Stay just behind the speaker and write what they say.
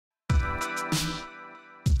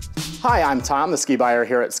Hi, I'm Tom, the ski buyer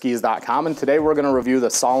here at SkisDotCom, and today we're going to review the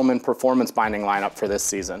Salomon performance binding lineup for this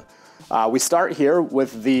season. We start here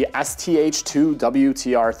with the STH2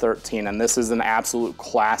 WTR 13, and this is an absolute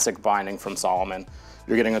classic binding from Salomon.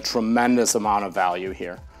 You're getting a tremendous amount of value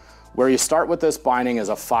here. Where you start with this binding is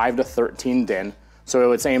a 5 to 13 din,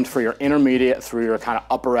 so it's aimed for your intermediate through your kind of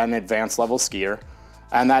upper end advanced level skier,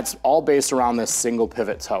 and that's all based around this single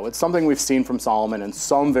pivot toe. It's something we've seen from Salomon in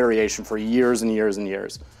some variation for years and years and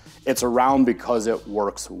years. It's around because it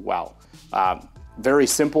works well. Very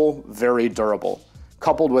simple, very durable.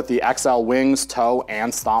 Coupled with the XL wings, toe,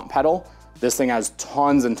 and stomp pedal, this thing has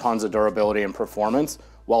tons and tons of durability and performance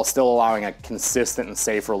while still allowing a consistent and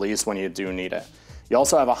safe release when you do need it. You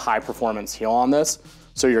also have a high performance heel on this,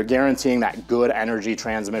 so you're guaranteeing that good energy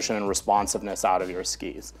transmission and responsiveness out of your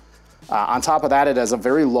skis. On top of that, it has a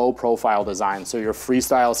very low profile design, so your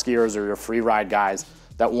freestyle skiers or your free ride guys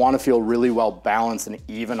that want to feel really well balanced and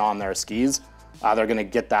even on their skis, they're going to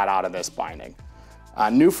get that out of this binding.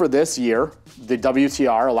 New for this year, the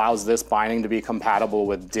WTR allows this binding to be compatible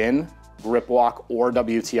with DIN, grip walk, or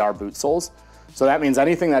WTR boot soles. So that means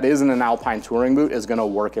anything that isn't an Alpine touring boot is going to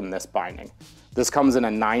work in this binding. This comes in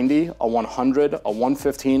a 90, a 100, a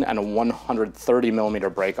 115, and a 130 millimeter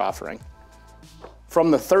brake offering. From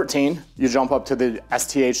the 13, you jump up to the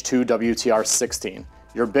STH2 WTR 16.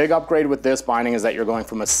 Your big upgrade with this binding is that you're going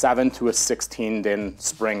from a 7 to a 16 din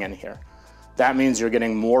spring in here. That means you're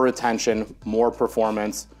getting more retention, more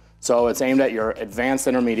performance, so it's aimed at your advanced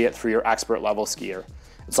intermediate through your expert level skier.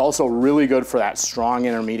 It's also really good for that strong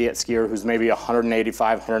intermediate skier who's maybe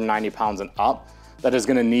 185, 190 pounds and up, that is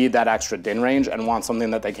going to need that extra din range and want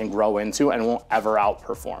something that they can grow into and won't ever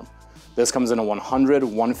outperform. This comes in a 100,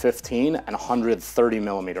 115, and 130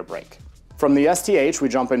 millimeter brake. From the STH, we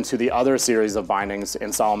jump into the other series of bindings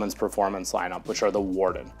in Salomon's performance lineup, which are the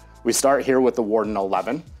Warden. We start here with the Warden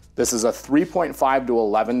 11. This is a 3.5 to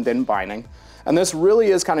 11 din binding, and this really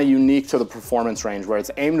is kind of unique to the performance range where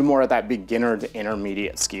it's aimed more at that beginner to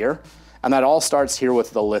intermediate skier, and that all starts here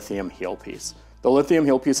with the lithium heel piece. The lithium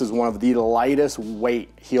heel piece is one of the lightest weight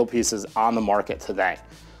heel pieces on the market today,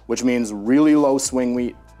 which means really low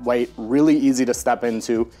swing weight, really easy to step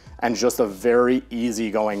into, and just a very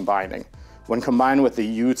easygoing binding. When combined with the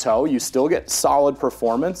U-toe, you still get solid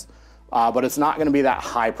performance, but it's not going to be that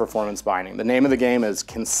high performance binding. The name of the game is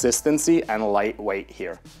consistency and lightweight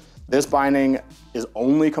here. This binding is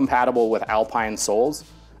only compatible with Alpine soles,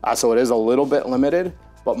 so it is a little bit limited,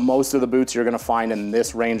 but most of the boots you're going to find in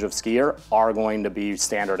this range of skier are going to be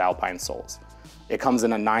standard Alpine soles. It comes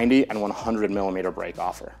in a 90 and 100 millimeter brake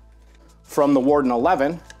offer. From the Warden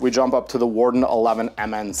 11, we jump up to the Warden 11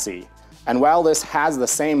 MNC. And while this has the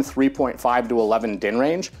same 3.5 to 11 din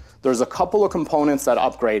range, there's a couple of components that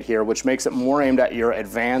upgrade here, which makes it more aimed at your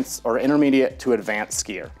advanced or intermediate to advanced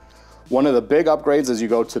skier. One of the big upgrades is you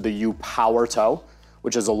go to the U Power Toe,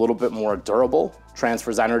 which is a little bit more durable,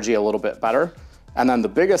 transfers energy a little bit better. And then the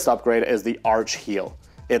biggest upgrade is the Arch Heel.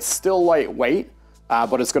 It's still lightweight,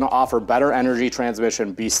 but it's going to offer better energy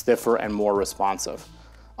transmission, be stiffer and more responsive.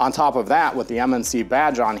 On top of that, with the MNC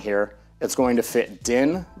badge on here, it's going to fit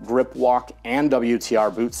DIN, grip walk, and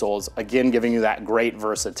WTR boot soles, again giving you that great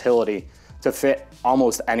versatility to fit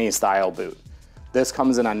almost any style boot. This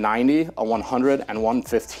comes in a 90, a 100, and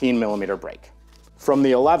 115 millimeter brake. From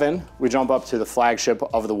the 11, we jump up to the flagship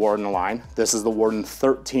of the Warden line. This is the Warden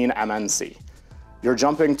 13 MNC. You're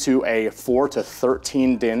jumping to a 4 to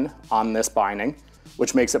 13 din on this binding,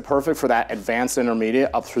 which makes it perfect for that advanced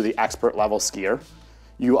intermediate up through the expert level skier.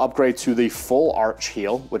 You upgrade to the full arch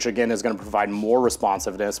heel, which again is going to provide more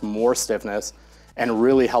responsiveness, more stiffness, and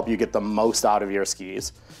really help you get the most out of your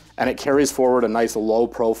skis. And it carries forward a nice low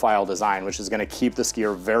profile design, which is going to keep the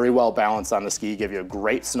skier very well balanced on the ski, give you a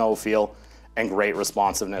great snow feel and great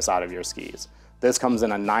responsiveness out of your skis. This comes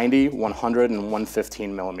in a 90, 100, and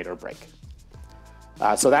 115 millimeter brake.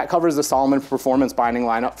 So that covers the Salomon performance binding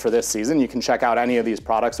lineup for this season. You can check out any of these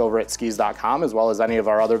products over at SkisDotCom as well as any of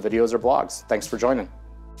our other videos or blogs. Thanks for joining.